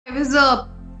I was a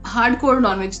hardcore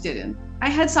non-vegetarian. I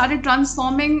had started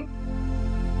transforming.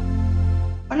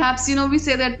 Perhaps, we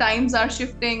say that times are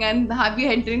shifting and we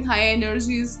are entering high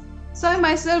energies. So I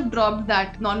myself dropped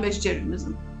that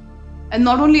non-vegetarianism. And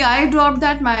not only I dropped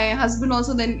that, my husband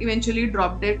also then eventually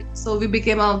dropped it. So we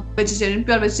became a vegetarian,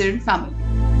 pure vegetarian family.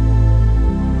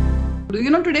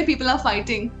 Today people are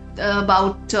fighting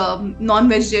about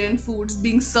non-vegetarian foods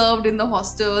being served in the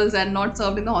hostels and not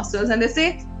served in the hostels. And they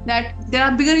say that there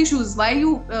are bigger issues. Why are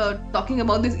you talking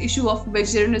about this issue of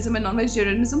vegetarianism and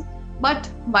non-vegetarianism? But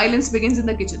violence begins in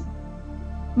the kitchen.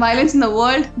 Violence in the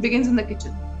world begins in the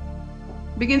kitchen.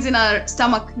 Begins in our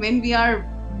stomach when we are,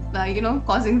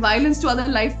 causing violence to other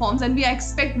life forms, and we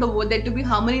expect there to be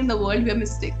harmony in the world. We are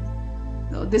mistaken.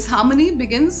 So this harmony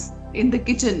begins in the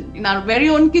kitchen. In our very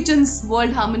own kitchen's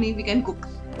world harmony, we can cook.